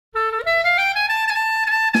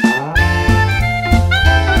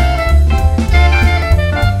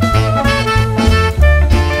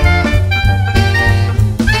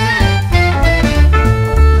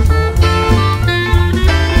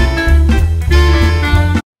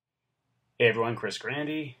Hey everyone, Chris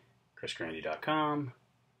Grande, chrisgrande.com,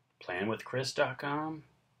 planwithchris.com,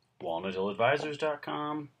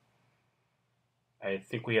 walnuthilladvisors.com. I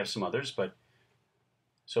think we have some others, but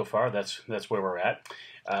so far that's where we're at.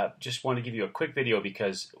 Just want to give you a quick video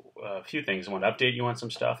because a few things. I want to update you on some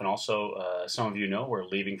stuff, and also some of you know we're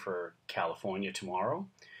leaving for California tomorrow,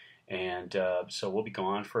 and so we'll be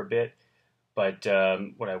gone for a bit. But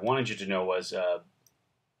what I wanted you to know was,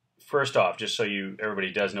 first off, just so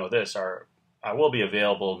everybody does know this, I will be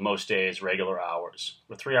available most days, regular hours.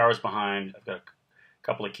 We're 3 hours behind. I've got a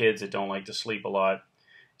couple of kids that don't like to sleep a lot,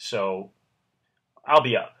 so I'll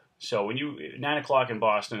be up. So when 9 o'clock in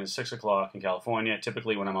Boston and 6 o'clock in California,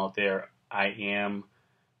 typically when I'm out there, I am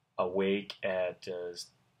awake at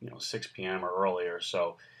 6 p.m. or earlier.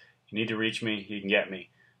 So if you need to reach me, you can get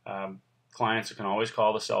me. Clients can always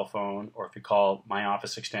call the cell phone, or if you call my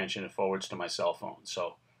office extension, it forwards to my cell phone.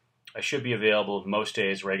 So I should be available most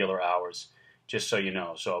days, regular hours, just so you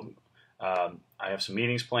know. So I have some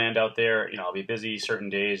meetings planned out there. I'll be busy certain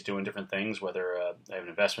days doing different things, whether I have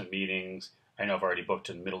investment meetings. I know I've already booked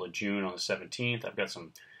in the middle of June on the 17th. I've got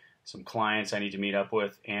some clients I need to meet up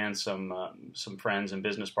with, and some friends and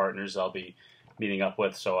business partners I'll be meeting up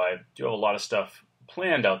with. So I do have a lot of stuff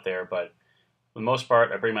planned out there, but for the most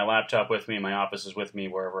part, I bring my laptop with me, and my office is with me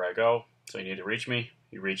wherever I go. So you need to reach me,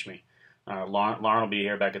 you reach me. Lauren will be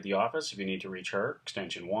here back at the office if you need to reach her,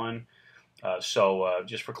 extension 1.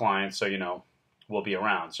 Just for clients, so you know, we'll be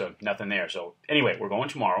around. So nothing there. So anyway, we're going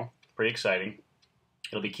tomorrow. Pretty exciting.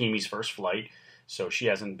 It'll be Kimi's first flight, so she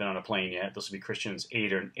hasn't been on a plane yet. This will be Christian's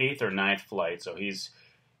 8th or 9th flight, so he's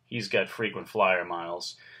got frequent flyer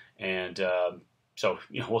miles, and so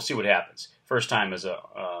we'll see what happens. First time as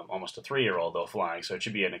almost a 3-year-old though flying, so it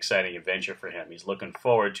should be an exciting adventure for him. He's looking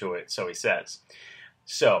forward to it, so he says.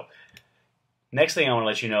 So next thing I want to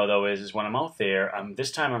let you know though is when I'm out there,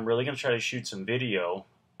 this time I'm really going to try to shoot some video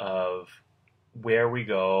of where we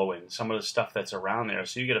go and some of the stuff that's around there,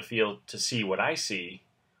 so you get a feel to see what I see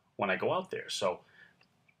when I go out there. So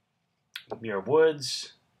your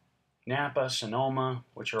woods, Napa, Sonoma,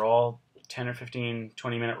 which are all 10 or 15,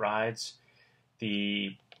 20-minute rides,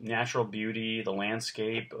 the natural beauty, the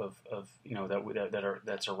landscape of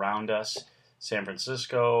that's around us, San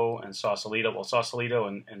Francisco and Sausalito. Well, Sausalito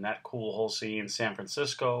and that cool whole scene, San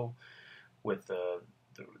Francisco, with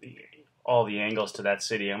all the angles to that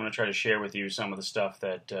city. I'm going to try to share with you some of the stuff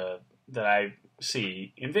that I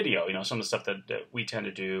see in video. Some of the stuff that we tend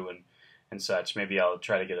to do and such. Maybe I'll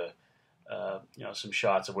try to get some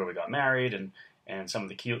shots of where we got married and some of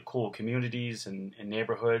the cool communities and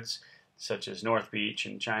neighborhoods such as North Beach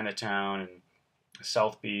and Chinatown and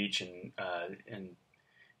South Beach and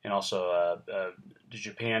also the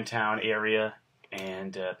Japantown area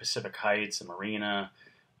and Pacific Heights and Marina,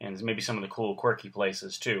 and maybe some of the cool quirky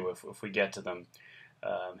places too if we get to them.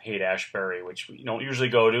 Haight-Ashbury, which we don't usually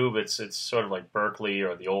go to, but it's sort of like Berkeley,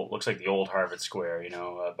 or looks like the old Harvard Square,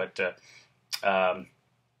 want to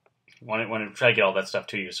try to get all that stuff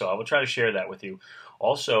to you, so I will try to share that with you.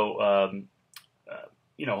 Also,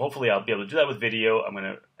 hopefully I'll be able to do that with video. I'm going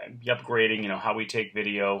to be upgrading, how we take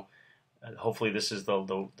video. Hopefully this is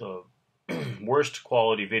the worst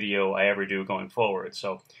quality video I ever do going forward.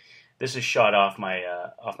 So this is shot off my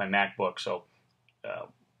MacBook. So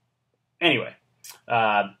anyway,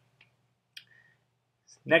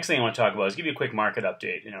 next thing I want to talk about is give you a quick market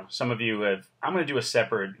update. Some of you I'm going to do a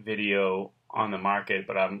separate video on the market,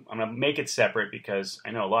 but I'm going to make it separate because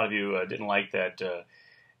I know a lot of you didn't like that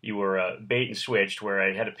you were bait and switched, where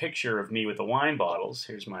I had a picture of me with the wine bottles.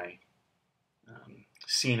 Here's my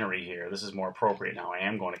scenery here. This is more appropriate now. I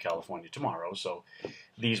am going to California tomorrow, so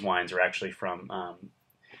these wines are actually from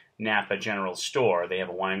Napa General Store. They have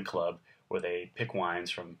a wine club where they pick wines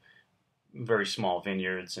from very small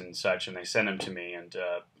vineyards and such, and they send them to me. And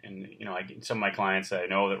some of my clients that I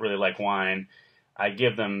know that really like wine, I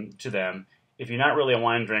give them to them. If you're not really a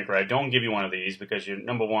wine drinker, I don't give you one of these because you're,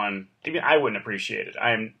 number one, even I wouldn't appreciate it.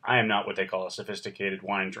 I am not what they call a sophisticated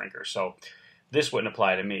wine drinker, so this wouldn't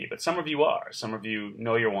apply to me. But some of you are. Some of you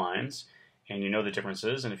know your wines and you know the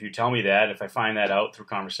differences. And if you tell me that, if I find that out through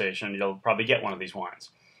conversation, you'll probably get one of these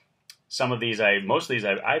wines. Most of these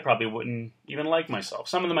I probably wouldn't even like myself.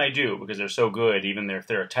 Some of them I do because they're so good, even if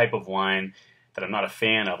they're a type of wine that I'm not a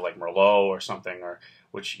fan of, like Merlot or something, or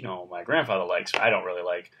which my grandfather likes, I don't really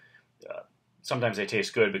like. Sometimes they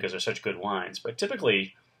taste good because they're such good wines. But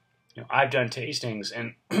typically, I've done tastings,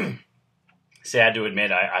 and sad to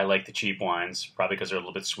admit, I like the cheap wines, probably because they're a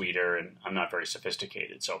little bit sweeter, and I'm not very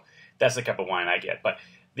sophisticated. So that's the type of wine I get. But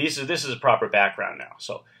this is a proper background now.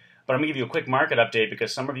 So But I'm going to give you a quick market update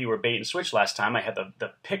because some of you were bait and switch last time. I had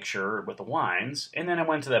the picture with the wines, and then I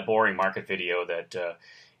went to that boring market video that,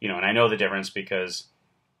 and I know the difference because,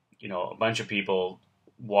 a bunch of people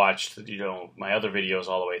watched, my other videos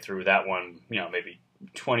all the way through. That one, maybe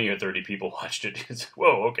 20 or 30 people watched it. It's,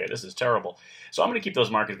 whoa, okay, this is terrible. So I'm going to keep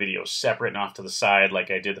those market videos separate and off to the side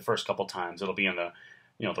like I did the first couple times. It'll be in the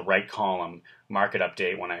the right column, market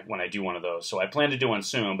update, when I do one of those. So I plan to do one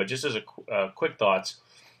soon, but just as a quick thoughts,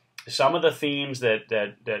 some of the themes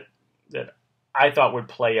that I thought would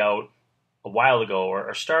play out a while ago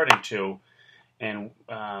are starting to, and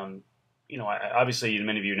obviously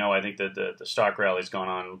many of you know I think that the stock rally's gone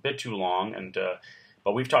on a bit too long, and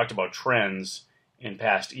but we've talked about trends in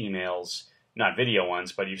past emails, not video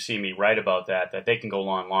ones, but you've seen me write about that they can go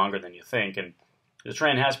on longer than you think, and the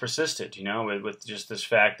trend has persisted, with just this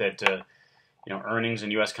fact that earnings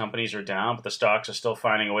in U.S. companies are down, but the stocks are still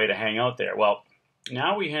finding a way to hang out there. Well,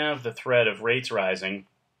 now we have the threat of rates rising.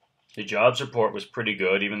 The jobs report was pretty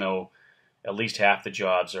good, even though at least half the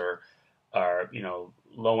jobs are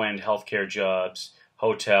low-end healthcare jobs,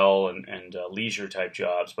 hotel and leisure type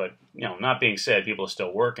jobs. But not being said, people are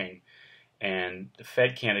still working, and the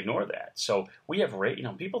Fed can't ignore that. So we have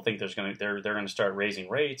people think they're going to start raising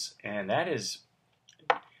rates, and that is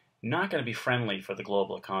not going to be friendly for the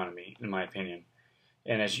global economy, in my opinion.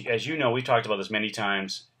 And as you know, we've talked about this many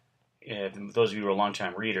times. Those of you who are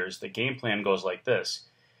longtime readers, the game plan goes like this.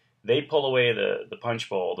 They pull away the punch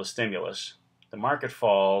bowl, the stimulus, the market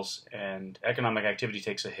falls, and economic activity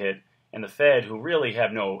takes a hit, and the Fed, who really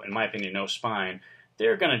have in my opinion, no spine,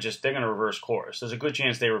 they're going to reverse course. There's a good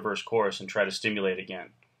chance they reverse course and try to stimulate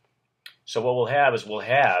again. So what we'll have is we'll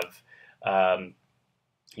have the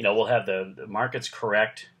markets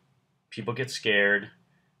correct, people get scared,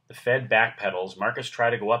 the Fed backpedals, markets try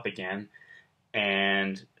to go up again,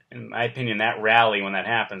 and in my opinion, that rally, when that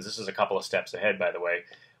happens, this is a couple of steps ahead, by the way,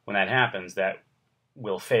 when that happens, that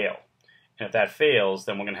will fail. And if that fails,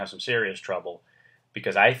 then we're going to have some serious trouble,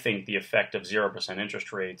 because I think the effect of 0%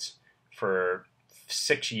 interest rates for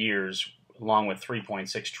 6 years, along with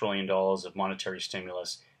 $3.6 trillion of monetary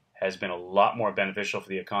stimulus, has been a lot more beneficial for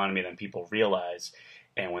the economy than people realize.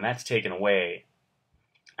 And when that's taken away,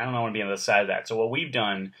 I don't want to be on the other side of that. So what we've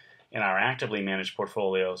done in our actively managed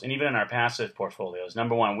portfolios, and even in our passive portfolios,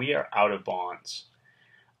 number one, we are out of bonds.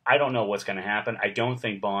 I don't know what's going to happen. I don't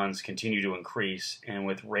think bonds continue to increase. And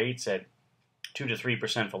with rates at 2 to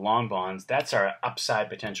 3% for long bonds, that's our upside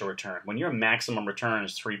potential return. When your maximum return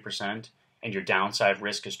is 3% and your downside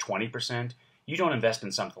risk is 20%, you don't invest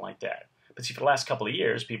in something like that. But see, for the last couple of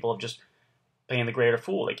years, people have just playing the greater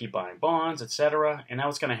fool. They keep buying bonds, etc. And now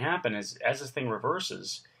what's going to happen is, as this thing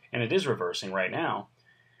reverses, and it is reversing right now,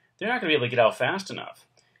 they're not going to be able to get out fast enough.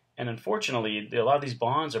 And unfortunately, a lot of these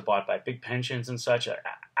bonds are bought by big pensions and such.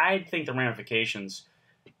 I think the ramifications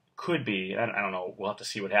could be, I don't know, we'll have to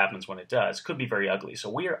see what happens when it does, could be very ugly.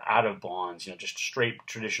 So we are out of bonds, just straight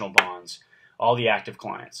traditional bonds, all the active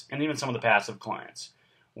clients, and even some of the passive clients.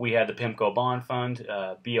 We had the PIMCO bond fund,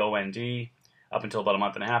 BOND, up until about a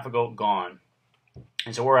month and a half ago, gone.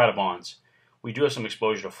 And so we're out of bonds. We do have some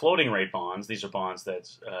exposure to floating rate bonds. These are bonds that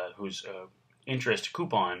whose interest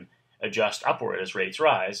coupon adjust upward as rates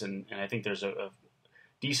rise, and I think there's a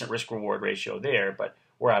decent risk-reward ratio there, but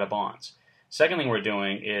we're out of bonds. Second thing we're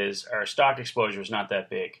doing is our stock exposure is not that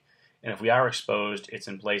big, and if we are exposed, it's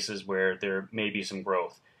in places where there may be some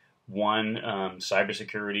growth. One,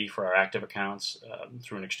 cybersecurity for our active accounts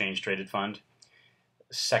through an exchange-traded fund.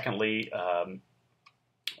 Secondly,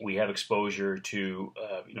 we have exposure to,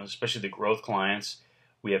 especially the growth clients.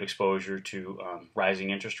 We have exposure to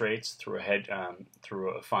rising interest rates through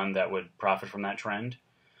through a fund that would profit from that trend.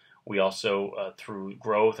 We also, through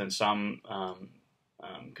growth and some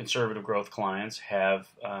conservative growth clients, have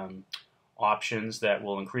options that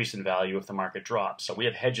will increase in value if the market drops. So we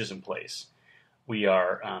have hedges in place. We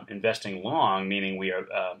are investing long, meaning we are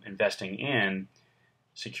investing in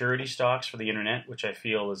security stocks for the internet, which I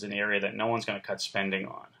feel is an area that no one's going to cut spending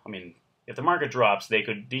on. I mean, if the market drops,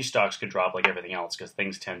 these stocks could drop like everything else, because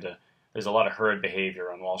things there's a lot of herd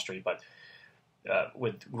behavior on Wall Street. But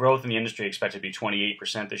with growth in the industry expected to be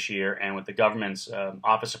 28% this year, and with the government's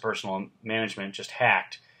Office of Personnel Management just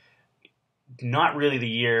hacked, not really the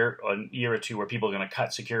year or two where people are going to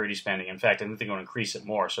cut security spending. In fact, I think they're going to increase it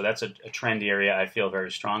more. So that's a trend area I feel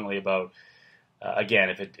very strongly about. Again,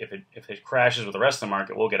 if it crashes with the rest of the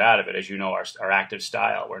market, we'll get out of it. As you know, our active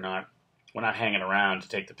style, we're not hanging around to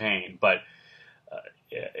take the pain. But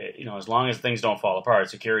as long as things don't fall apart,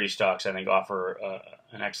 security stocks I think offer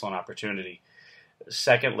an excellent opportunity.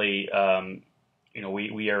 Secondly,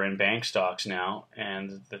 we are in bank stocks now,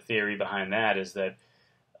 and the theory behind that is that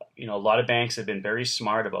a lot of banks have been very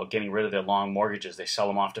smart about getting rid of their long mortgages. They sell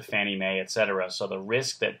them off to Fannie Mae, etc. So the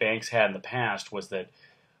risk that banks had in the past was that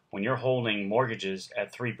when you're holding mortgages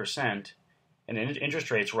at 3% and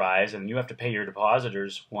interest rates rise and you have to pay your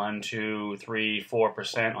depositors 1, 2, 3,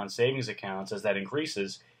 4% on savings accounts as that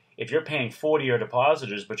increases, if you're paying 40 your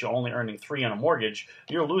depositors but you're only earning 3 on a mortgage,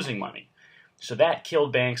 you're losing money. So that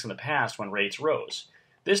killed banks in the past when rates rose.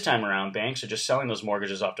 This time around, banks are just selling those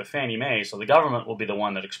mortgages off to Fannie Mae, so the government will be the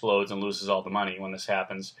one that explodes and loses all the money when this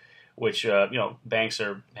happens, which banks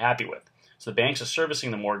are happy with. So the banks are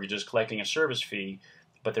servicing the mortgages, collecting a service fee,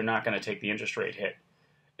 but they're not going to take the interest rate hit.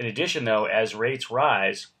 In addition, though, as rates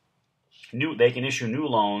rise, they can issue new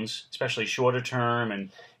loans, especially shorter term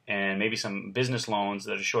and maybe some business loans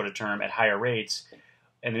that are shorter term at higher rates.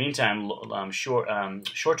 In the meantime,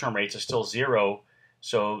 short-term rates are still zero,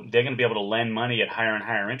 so they're going to be able to lend money at higher and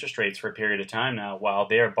higher interest rates for a period of time now, while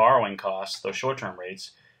their borrowing costs, those short-term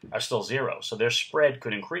rates, are still zero. So their spread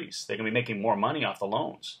could increase. They're going to be making more money off the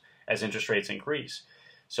loans as interest rates increase.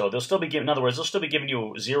 So they'll still be giving, in other words, they'll still be giving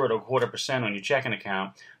you 0 to 0.25% on your checking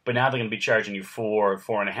account, but now they're going to be charging you 4,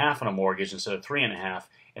 4.5 on a mortgage instead of 3.5,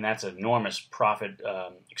 and that's an enormous profit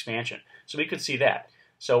expansion. So we could see that.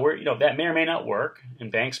 So that may or may not work,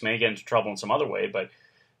 and banks may get into trouble in some other way, but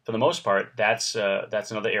for the most part, that's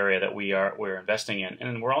another area that we're investing in,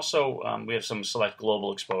 and we're also we have some select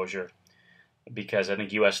global exposure because I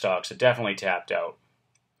think U.S. stocks are definitely tapped out.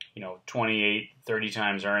 28, 30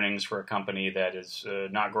 times earnings for a company that is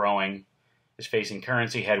not growing, is facing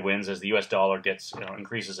currency headwinds as the U.S. dollar gets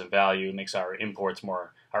increases in value, makes our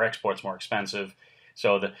exports more expensive.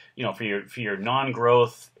 So for your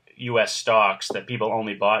non-growth U.S. stocks that people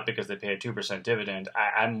only bought because they pay a 2% dividend,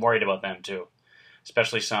 I'm worried about them too,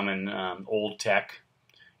 especially some in old tech.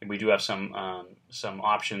 And we do have some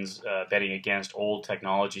options betting against old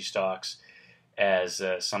technology stocks as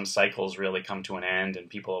some cycles really come to an end and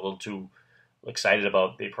people are a little too excited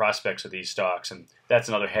about the prospects of these stocks, and that's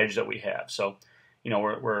another hedge that we have. So,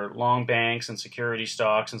 we're long banks and security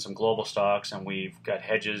stocks and some global stocks, and we've got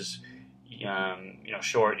hedges,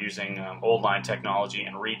 short using old line technology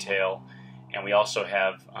and retail, and we also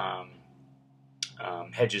have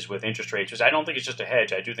hedges with interest rates, which I don't think it's just a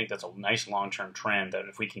hedge. I do think that's a nice long-term trend that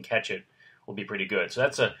if we can catch it, will be pretty good. So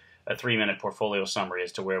that's a 3-minute portfolio summary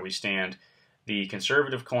as to where we stand. The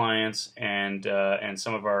conservative clients and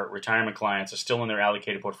some of our retirement clients are still in their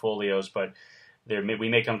allocated portfolios, but we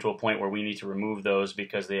may come to a point where we need to remove those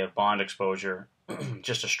because they have bond exposure,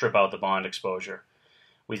 just to strip out the bond exposure.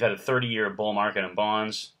 We've had a 30-year bull market in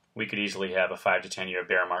bonds. We could easily have a 5 to 10-year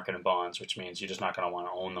bear market in bonds, which means you're just not going to want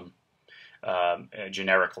to own them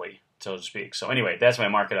generically, so to speak. So anyway, that's my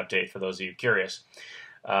market update for those of you curious.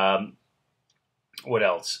 What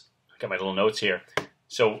else? Got my little notes here.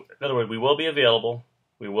 So, in other words, we will be available.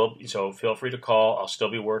 So feel free to call. I'll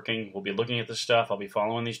still be working. We'll be looking at this stuff. I'll be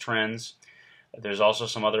following these trends. There's also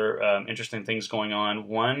some other interesting things going on.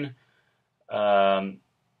 One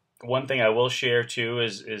thing I will share too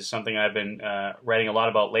is something I've been writing a lot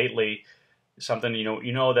about lately. Something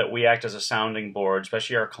that we act as a sounding board,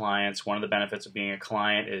 especially our clients. One of the benefits of being a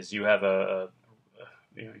client is you have a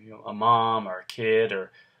mom or a kid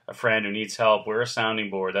or a friend who needs help. We're a sounding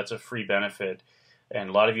board. That's a free benefit. And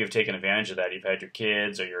a lot of you have taken advantage of that. You've had your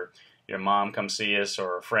kids or your mom come see us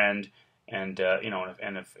or a friend, and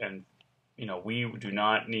we do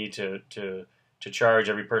not need to charge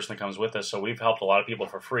every person that comes with us. So we've helped a lot of people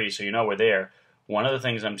for free. So we're there. One of the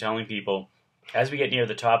things I'm telling people, as we get near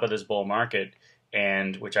the top of this bull market,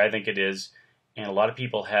 and which I think it is, and a lot of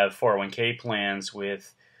people have 401k plans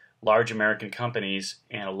with large American companies,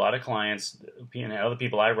 and a lot of clients and other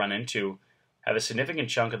people I run into have a significant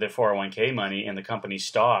chunk of their 401k money in the company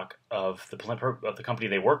stock of the company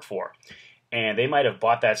they work for. And they might have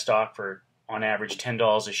bought that stock for, on average,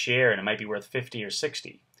 $10 a share, and it might be worth 50 or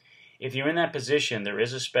 60. If you're in that position, there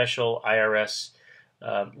is a special IRS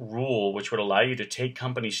rule which would allow you to take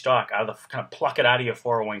company stock out of kind of pluck it out of your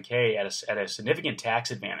 401k at a significant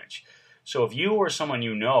tax advantage. So if you or someone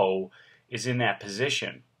is in that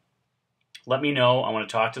position, let me know. I want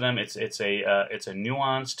to talk to them. It's a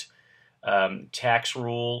nuanced tax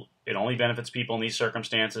rule. It only benefits people in these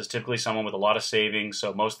circumstances, typically someone with a lot of savings.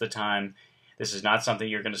 So most of the time, this is not something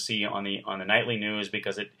you're going to see on the nightly news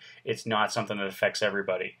because it's not something that affects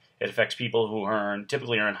everybody. It affects people who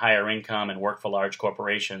typically earn higher income and work for large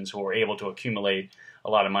corporations who are able to accumulate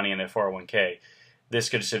a lot of money in their 401k. This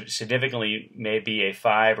could significantly maybe a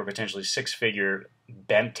 5 or potentially 6-figure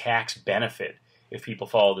tax benefit if people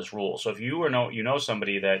follow this rule. So if you know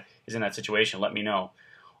somebody that is in that situation, let me know.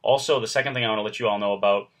 Also, the second thing I want to let you all know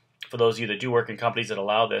about, for those of you that do work in companies that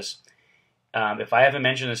allow this, if I haven't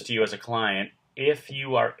mentioned this to you as a client, if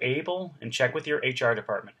you are able, and check with your HR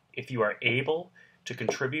department, if you are able to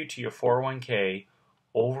contribute to your 401k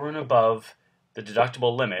over and above the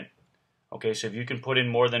deductible limit, okay, so if you can put in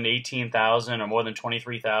more than 18,000 or more than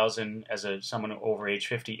 23,000 as someone over age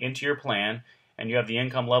 50 into your plan, and you have the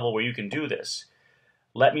income level where you can do this,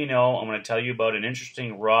 let me know. I'm going to tell you about an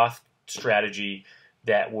interesting Roth strategy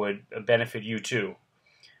that would benefit you too.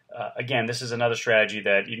 Again, this is another strategy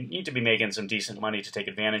that you need to be making some decent money to take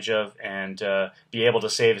advantage of, and be able to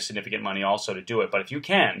save a significant money also to do it. But if you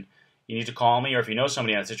can, you need to call me, or if you know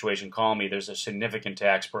somebody in that situation, call me. There's a significant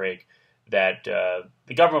tax break that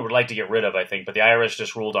the government would like to get rid of, I think, but the IRS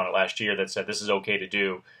just ruled on it last year that said this is okay to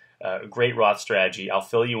do. Great Roth strategy. I'll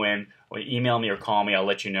fill you in. Or email me or call me. I'll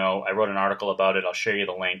let you know. I wrote an article about it. I'll share you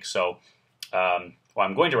the link. So, well,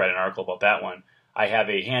 I'm going to write an article about that one. I have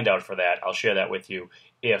a handout for that. I'll share that with you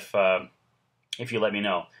if you let me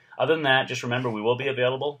know. Other than that, just remember we will be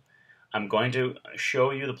available. I'm going to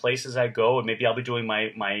show you the places I go, and maybe I'll be doing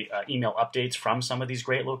my email updates from some of these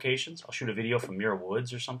great locations. I'll shoot a video from Muir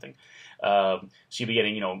Woods or something. So you'll be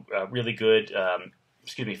getting, really good,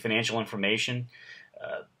 financial information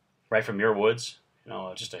right from Muir Woods.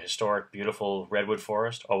 Just a historic, beautiful redwood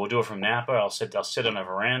forest. Or we'll do it from Napa. I'll sit on a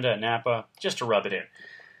veranda at Napa just to rub it in.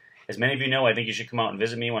 As many of you know, I think you should come out and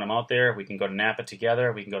visit me when I'm out there. We can go to Napa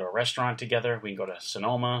together. We can go to a restaurant together. We can go to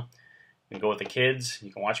Sonoma. We can go with the kids.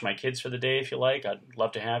 You can watch my kids for the day if you like. I'd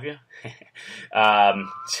love to have you.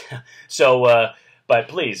 But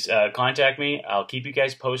please, contact me. I'll keep you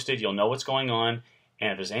guys posted. You'll know what's going on.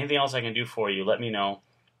 And if there's anything else I can do for you, let me know.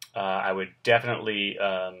 I would definitely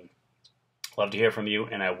love to hear from you.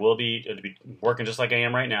 And I will be working just like I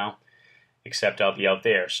am right now, except I'll be out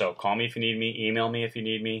there. So call me if you need me. Email me if you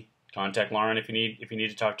need me. Contact Lauren if you need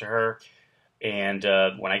to talk to her. And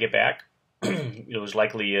when I get back, it was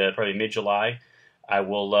likely probably mid-July, I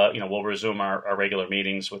will we'll resume our regular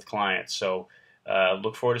meetings with clients. So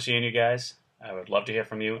look forward to seeing you guys. I would love to hear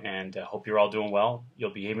from you, and hope you're all doing well.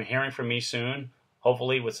 You'll be hearing from me soon,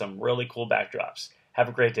 hopefully with some really cool backdrops. Have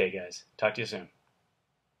a great day, guys. Talk to you soon.